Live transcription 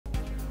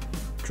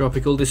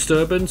tropical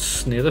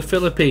disturbance near the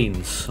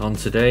Philippines on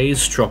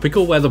today's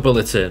Tropical Weather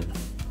Bulletin.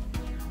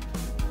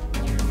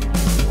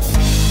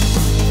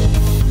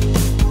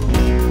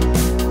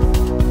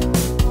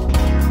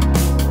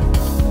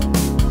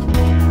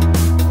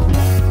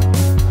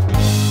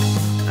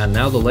 And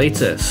now the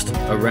latest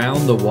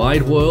around the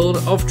wide world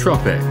of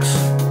tropics.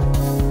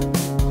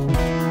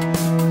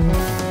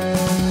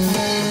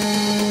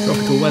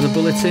 Tropical Weather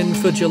Bulletin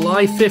for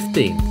July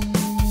 15th.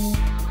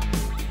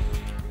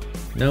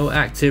 No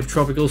active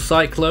tropical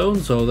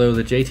cyclones, although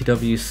the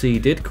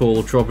JTWC did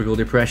call Tropical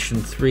Depression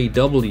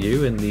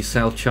 3W in the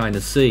South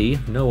China Sea.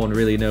 No one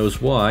really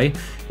knows why.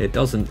 It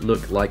doesn't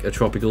look like a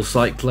tropical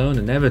cyclone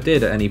and never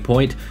did at any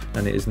point,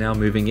 and it is now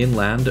moving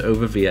inland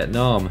over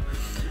Vietnam.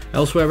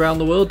 Elsewhere around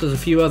the world, there's a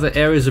few other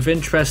areas of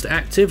interest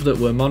active that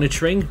we're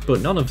monitoring, but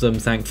none of them,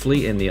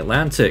 thankfully, in the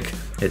Atlantic.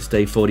 It's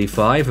day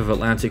 45 of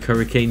Atlantic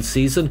hurricane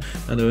season,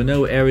 and there are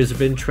no areas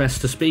of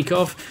interest to speak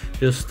of,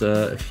 just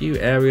a few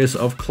areas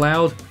of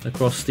cloud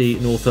across the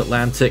North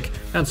Atlantic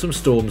and some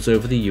storms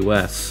over the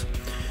US.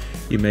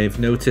 You may have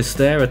noticed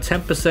there a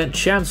 10%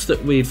 chance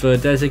that we've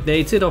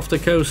designated off the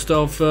coast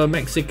of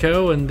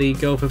Mexico and the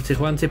Gulf of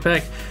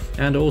Tehuantepec,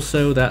 and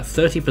also that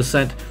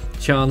 30%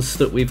 chance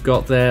that we've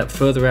got there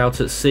further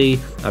out at sea.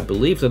 I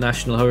believe the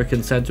National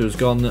Hurricane Center has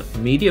gone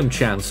medium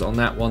chance on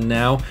that one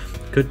now.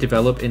 Could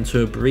develop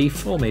into a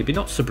brief or maybe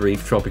not so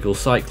brief tropical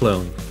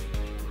cyclone.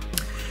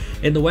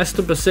 In the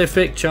Western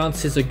Pacific,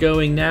 chances are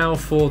going now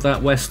for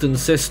that western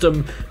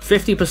system.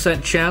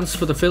 50% chance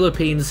for the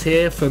Philippines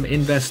here from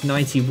Invest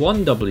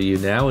 91W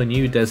now, a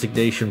new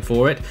designation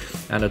for it,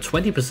 and a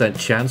 20%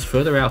 chance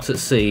further out at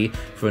sea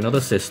for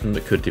another system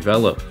that could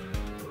develop.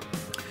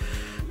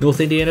 North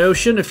Indian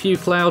Ocean, a few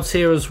clouds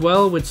here as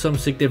well, with some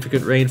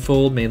significant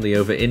rainfall, mainly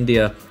over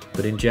India.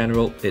 But in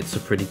general, it's a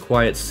pretty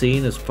quiet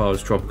scene as far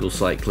as tropical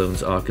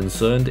cyclones are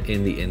concerned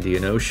in the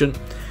Indian Ocean.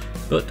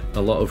 But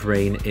a lot of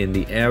rain in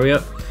the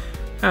area.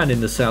 And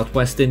in the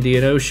southwest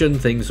Indian Ocean,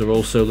 things are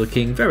also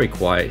looking very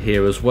quiet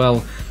here as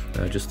well.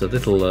 Just a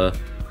little,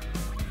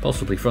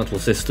 possibly frontal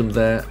system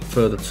there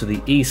further to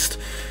the east,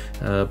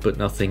 but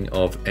nothing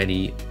of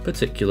any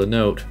particular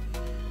note.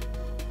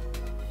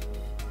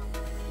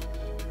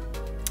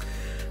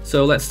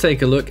 So let's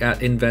take a look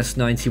at Invest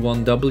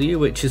 91W,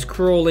 which is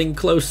crawling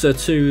closer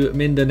to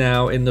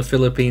Mindanao in the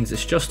Philippines.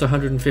 It's just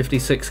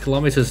 156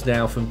 kilometers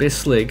now from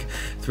Bislig,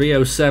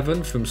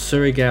 307 from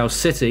Surigao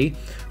City,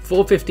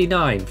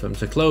 459 from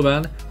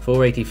Tacloban,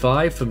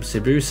 485 from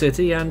Cebu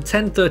City, and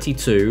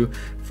 1032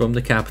 from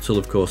the capital,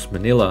 of course,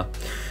 Manila.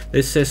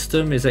 This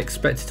system is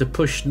expected to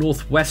push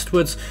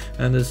northwestwards,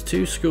 and there's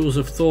two schools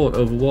of thought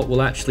over what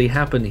will actually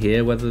happen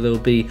here, whether there'll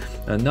be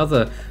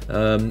another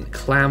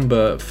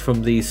clamber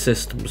from these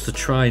systems to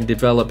try and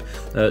develop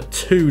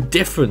two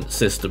different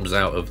systems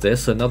out of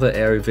this, another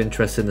area of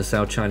interest in the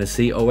South China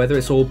Sea, or whether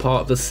it's all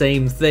part of the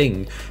same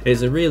thing.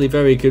 It's really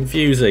very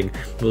confusing.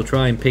 We'll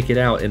try and pick it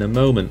out in a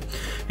moment.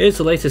 Here's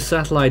the latest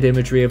satellite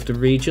imagery of the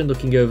region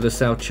looking over the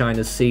South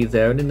China Sea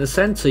there, and in the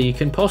center you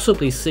can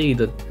possibly see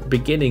the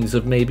beginnings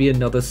of maybe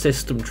another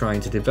system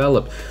trying to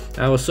develop.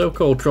 Our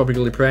so-called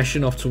tropical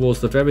depression off towards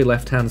the very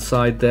left-hand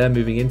side there,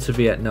 moving into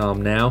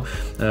Vietnam now,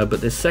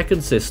 but this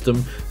second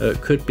system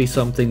could be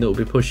something that will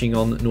be pushing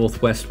on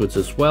northwestwards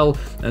as well,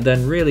 and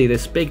then really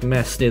this big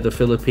mess near the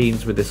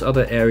Philippines with this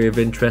other area of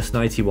interest,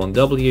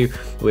 91W,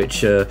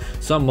 which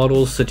some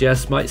models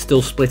suggest might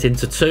still split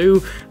into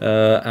two.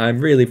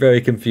 I'm really very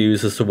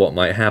confused as to what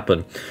might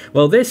happen.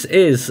 Well, this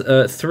is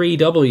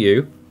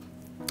 3W,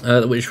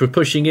 which we're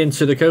pushing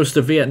into the coast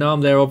of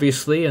Vietnam there,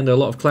 obviously, and a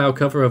lot of cloud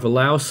cover over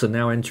Laos and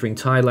now entering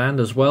Thailand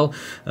as well.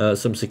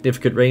 Some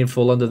significant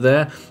rainfall under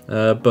there,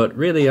 but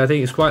really I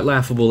think it's quite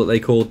laughable that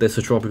they called this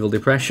a tropical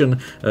depression.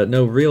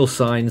 No real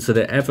signs that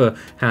it ever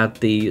had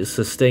the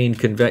sustained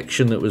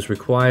convection that was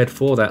required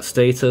for that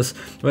status.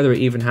 Whether it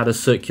even had a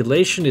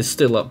circulation is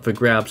still up for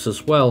grabs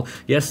as well.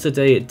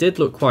 Yesterday it did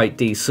look quite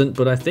decent,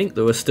 but I think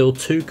there were still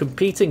two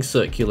competing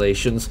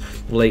circulations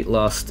late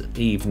last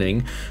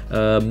evening,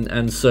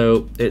 and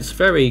so it's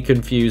very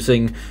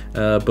confusing,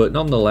 but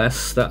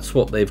nonetheless, that's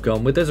what they've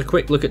gone with. There's a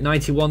quick look at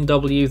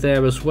 91W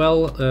there as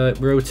well,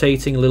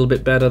 rotating a little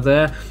bit better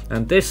there.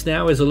 And this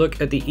now is a look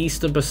at the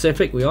Eastern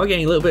Pacific. We are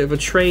getting a little bit of a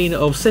train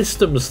of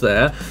systems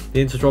there,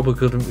 the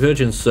intertropical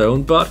convergence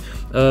zone, but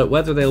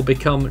whether they'll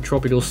become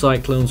tropical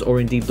cyclones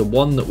or indeed the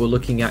one that we're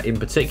looking at in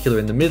particular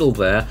in the middle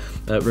there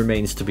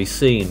remains to be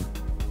seen.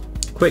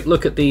 Quick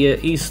look at the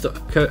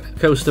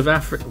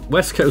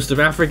west coast of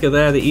Africa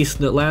there, the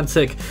Eastern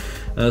Atlantic.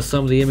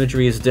 Some of the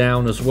imagery is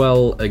down as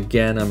well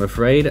again, I'm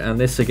afraid, and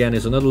this again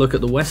is another look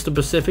at the Western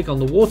Pacific on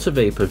the water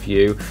vapor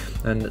view,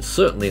 and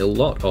certainly a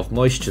lot of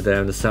moisture there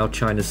in the South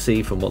China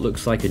Sea from what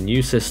looks like a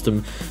new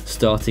system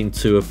starting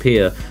to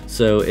appear.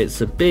 So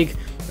it's a big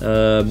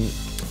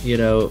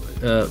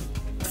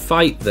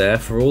fight there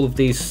for all of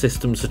these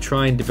systems to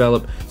try and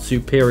develop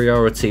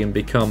superiority and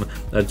become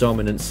a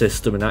dominant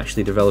system and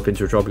actually develop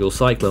into a tropical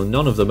cyclone.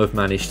 None of them have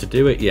managed to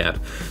do it yet.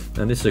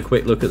 And this is a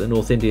quick look at the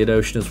North Indian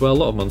Ocean as well. A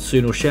lot of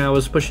monsoonal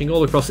showers pushing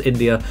all across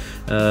India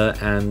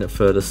and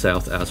further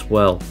south as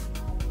well.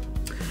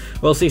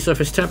 Well, sea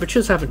surface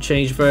temperatures haven't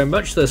changed very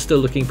much. They're still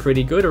looking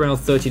pretty good, around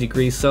 30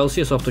 degrees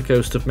Celsius off the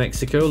coast of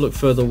Mexico. Look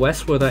further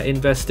west where that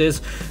invest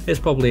is. It's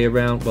probably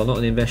around, well, not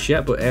an invest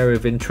yet, but area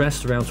of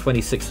interest, around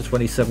 26 to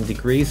 27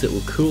 degrees. It will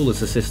cool as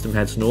the system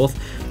heads north.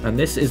 And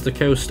this is the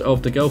coast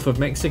of the Gulf of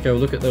Mexico.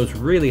 Look at those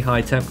really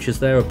high temperatures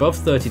there, above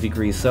 30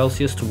 degrees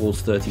Celsius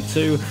towards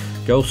 32.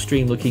 Gulf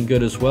Stream looking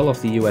good as well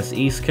off the US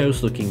East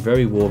Coast, looking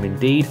very warm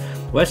indeed.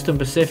 Western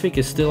Pacific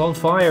is still on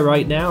fire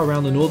right now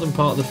around the northern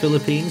part of the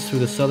Philippines through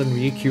the southern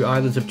Ryukyu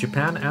Islands of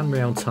Japan and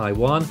around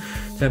Taiwan.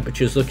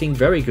 Temperatures looking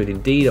very good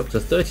indeed, up to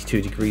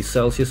 32 degrees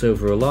Celsius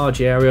over a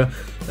large area.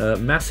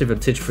 Massive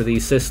advantage for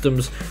these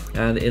systems.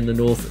 And in the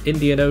North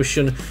Indian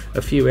Ocean,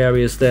 a few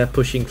areas there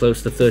pushing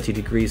close to 30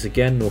 degrees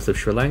again, north of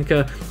Sri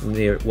Lanka,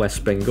 near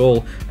West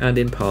Bengal, and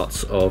in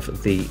parts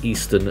of the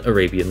eastern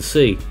Arabian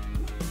Sea.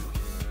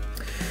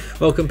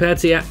 Well, compared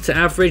to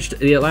average,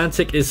 the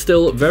Atlantic is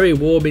still very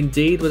warm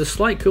indeed, with a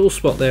slight cool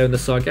spot there in the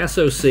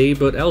Sargasso Sea,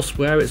 but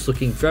elsewhere it's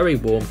looking very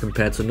warm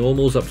compared to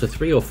normals, up to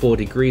 3 or 4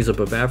 degrees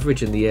above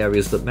average in the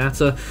areas that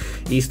matter.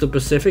 Eastern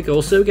Pacific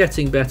also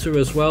getting better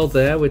as well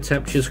there, with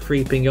temperatures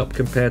creeping up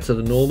compared to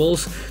the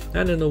normals.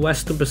 And in the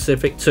Western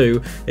Pacific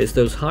too, it's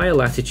those higher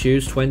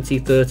latitudes, 20,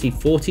 30,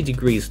 40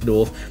 degrees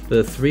north, that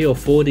are 3 or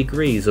 4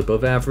 degrees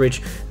above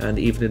average, and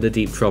even in the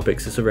deep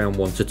tropics it's around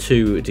 1 to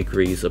 2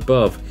 degrees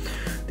above.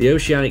 The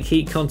oceanic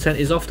heat content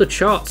is off the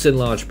charts in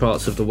large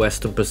parts of the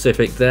Western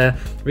Pacific there,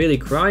 really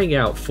crying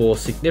out for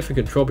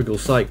significant tropical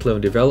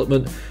cyclone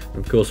development.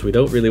 Of course, we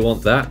don't really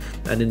want that.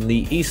 And in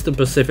the Eastern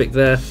Pacific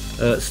there,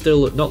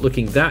 still not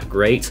looking that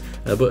great,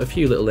 but a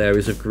few little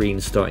areas of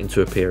green starting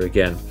to appear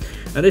again.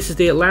 And this is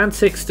the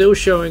Atlantic, still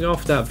showing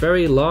off that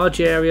very large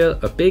area,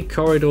 a big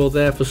corridor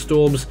there for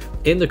storms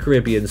in the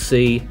Caribbean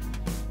Sea,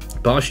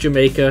 past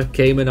Jamaica,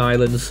 Cayman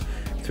Islands,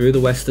 through the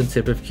western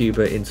tip of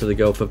Cuba into the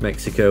Gulf of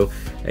Mexico.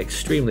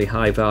 Extremely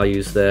high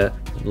values there,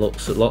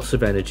 lots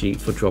of energy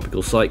for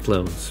tropical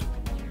cyclones.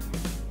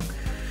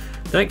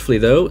 Thankfully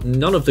though,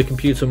 none of the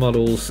computer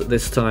models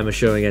this time are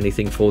showing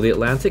anything for the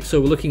Atlantic, so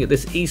we're looking at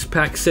this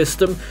Eastpak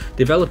system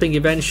developing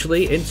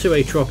eventually into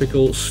a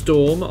tropical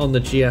storm on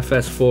the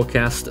GFS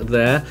forecast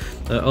there.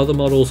 Other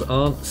models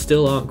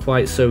still aren't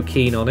quite so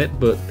keen on it,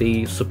 but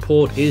the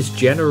support is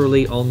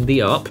generally on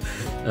the up.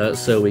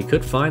 So we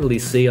could finally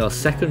see our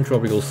second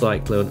tropical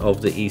cyclone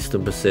of the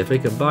Eastern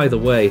Pacific. And by the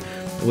way,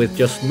 with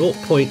just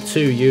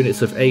 0.2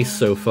 units of ACE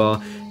so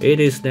far, it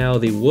is now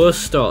the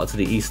worst start to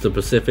the Eastern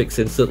Pacific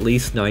since at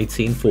least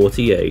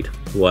 1948.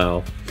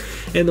 Wow.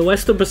 In the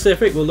Western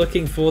Pacific, we're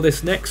looking for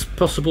this next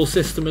possible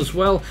system as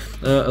well.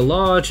 A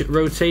large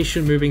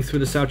rotation moving through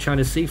the South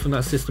China Sea from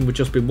that system we've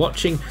just been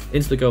watching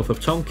into the Gulf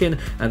of Tonkin,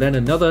 and then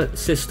another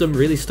system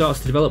really starts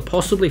to develop,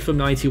 possibly from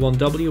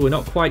 91W. We're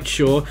not quite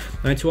sure.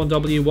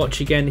 91W,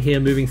 watch again here,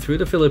 moving through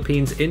the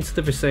Philippines into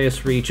the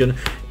Visayas region.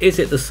 Is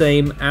it the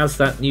same as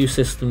that new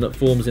system that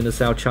forms in the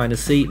South China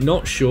Sea?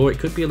 Not sure. It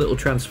could be a little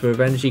transfer of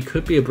energy,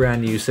 could be a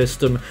brand new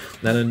system.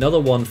 Then another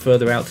one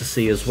further out to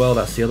sea as well.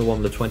 That's the other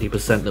one, the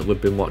 20% that we've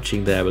been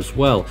watching there as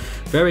well.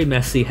 Very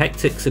messy,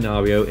 hectic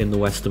scenario in the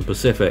Western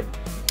Pacific.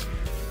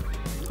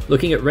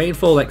 Looking at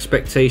rainfall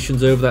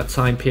expectations over that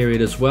time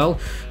period as well,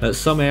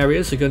 some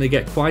areas are going to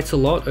get quite a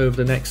lot over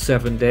the next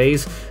 7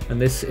 days,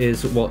 and this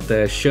is what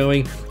they're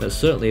showing.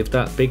 Certainly if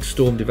that big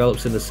storm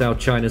develops in the South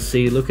China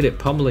Sea, look at it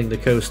pummeling the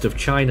coast of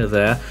China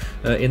there.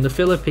 In the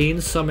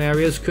Philippines, some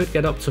areas could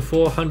get up to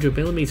 400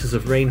 millimeters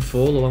of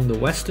rainfall along the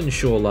western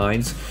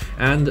shorelines,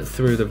 and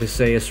through the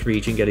Visayas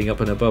region getting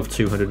up and above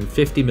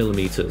 250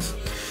 millimeters.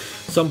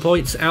 Some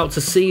points out to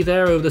sea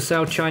there over the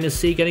South China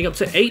Sea getting up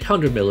to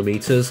 800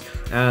 millimeters,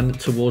 and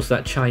towards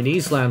that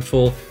Chinese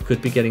landfall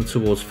could be getting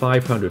towards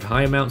 500.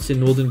 High amounts in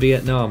northern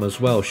Vietnam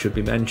as well should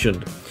be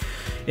mentioned.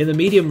 In the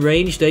medium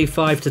range, day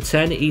 5 to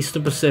 10,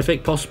 Eastern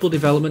Pacific, possible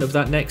development of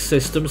that next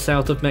system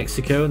south of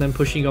Mexico and then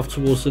pushing off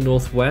towards the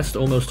northwest,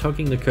 almost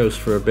hugging the coast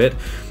for a bit.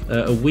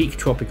 A weak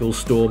tropical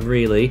storm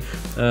really,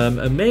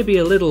 and maybe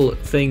a little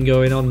thing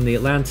going on in the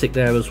Atlantic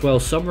there as well.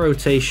 Some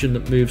rotation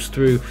that moves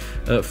through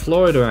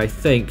Florida, I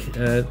think.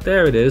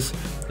 There it is.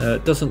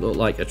 Doesn't look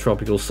like a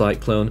tropical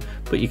cyclone,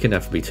 but you can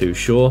never be too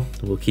sure.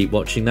 We'll keep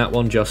watching that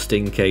one just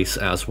in case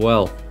as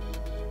well.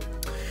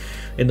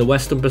 In the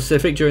Western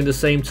Pacific, during the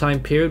same time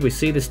period, we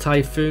see this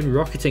typhoon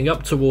rocketing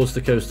up towards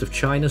the coast of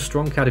China.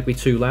 Strong Category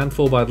 2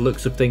 landfall by the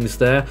looks of things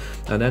there.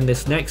 And then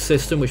this next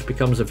system, which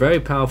becomes a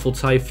very powerful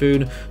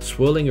typhoon,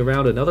 swirling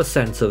around another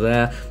center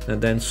there, and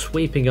then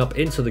sweeping up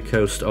into the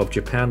coast of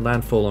Japan.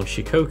 Landfall on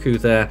Shikoku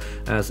there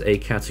as a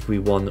Category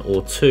 1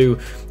 or 2.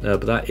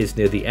 But that is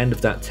near the end of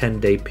that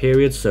 10-day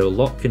period, so a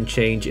lot can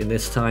change in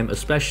this time,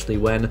 especially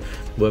when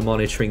we're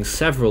monitoring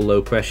several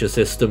low-pressure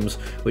systems,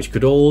 which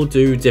could all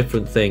do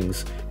different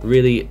things.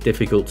 Really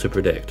difficult to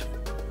predict.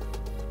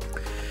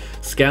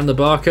 Scan the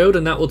barcode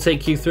and that will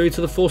take you through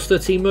to the Force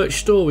 13 merch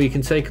store, where you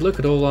can take a look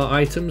at all our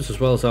items as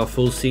well as our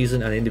full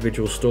season and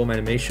individual storm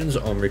animations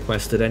on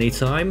request at any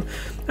time,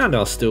 and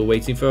our Still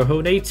Waiting for a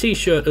Hone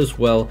t-shirt as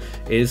well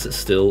is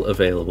still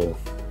available.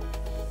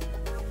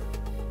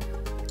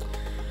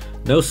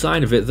 No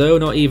sign of it though,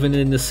 not even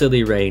in the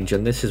Scilly range,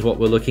 and this is what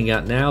we're looking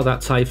at now.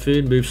 That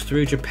typhoon moves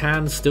through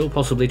Japan, still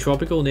possibly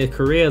tropical near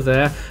Korea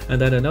there,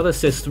 and then another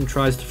system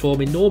tries to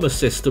form enormous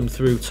system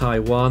through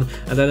Taiwan,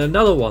 and then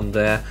another one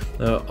there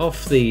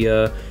off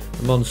the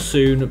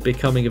monsoon,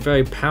 becoming a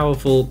very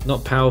powerful,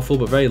 not powerful,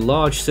 but very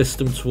large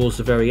system towards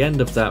the very end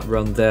of that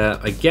run there,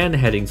 again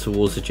heading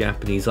towards the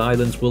Japanese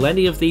islands. Will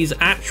any of these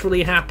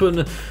actually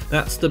happen?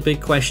 That's the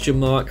big question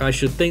mark. I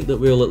should think that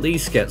we'll at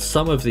least get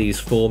some of these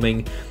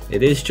forming.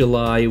 It is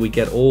July, we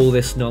get all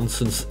this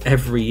nonsense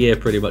every year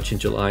pretty much in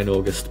July and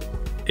August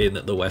in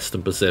the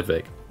Western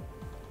Pacific.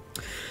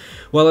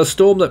 Well, a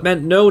storm that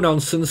meant no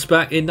nonsense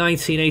back in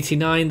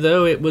 1989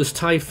 though, it was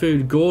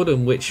Typhoon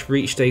Gordon, which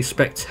reached a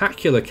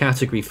spectacular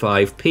Category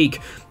 5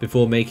 peak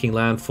before making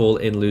landfall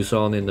in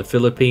Luzon in the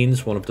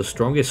Philippines, one of the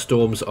strongest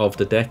storms of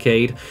the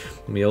decade.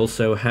 And we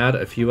also had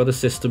a few other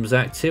systems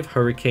active,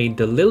 Hurricane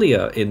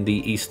Delilia in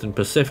the Eastern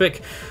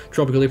Pacific,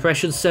 Tropical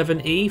Depression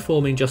 7E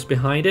forming just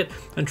behind it,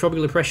 and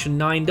Tropical Depression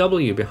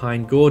 9W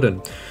behind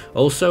Gordon.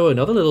 Also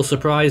another little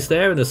surprise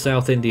there in the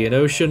South Indian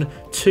Ocean,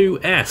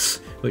 2S,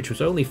 which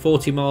was only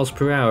 40 miles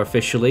per hour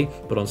officially,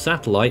 but on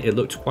satellite it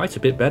looked quite a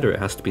bit better, it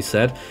has to be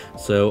said.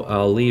 So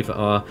I'll leave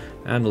our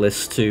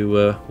analysts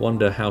to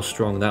wonder how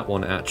strong that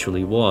one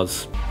actually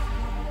was.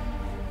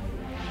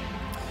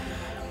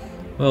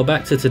 Well,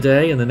 back to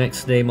today, and the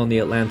next name on the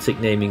Atlantic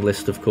naming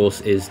list of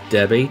course is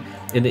Debbie.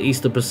 In the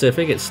Eastern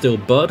Pacific it's still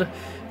Bud,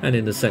 and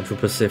in the Central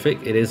Pacific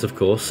it is of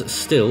course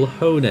still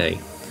Hone.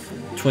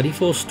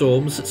 24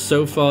 storms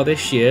so far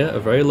this year, a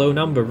very low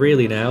number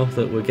really now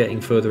that we're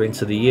getting further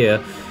into the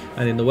year.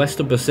 And in the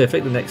Western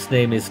Pacific, the next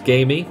name is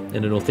Gamey.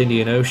 In the North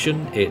Indian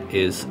Ocean, it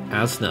is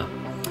Asna.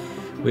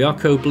 We are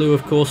code blue,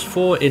 of course,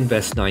 for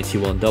Invest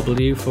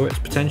 91W for its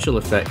potential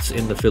effects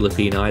in the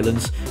Philippine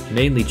Islands,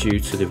 mainly due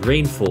to the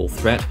rainfall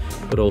threat,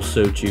 but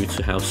also due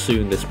to how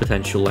soon this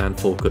potential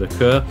landfall could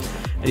occur.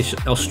 In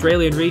the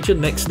Australian region,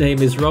 next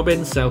name is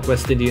Robin,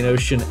 Southwest Indian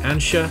Ocean,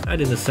 Ansha,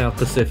 and in the South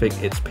Pacific,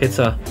 it's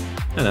Pitta.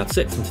 And that's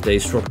it from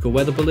today's Tropical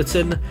Weather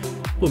Bulletin.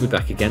 We'll be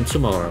back again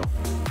tomorrow.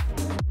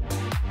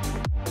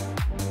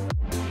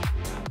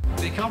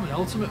 Become an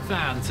Ultimate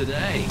Fan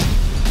today.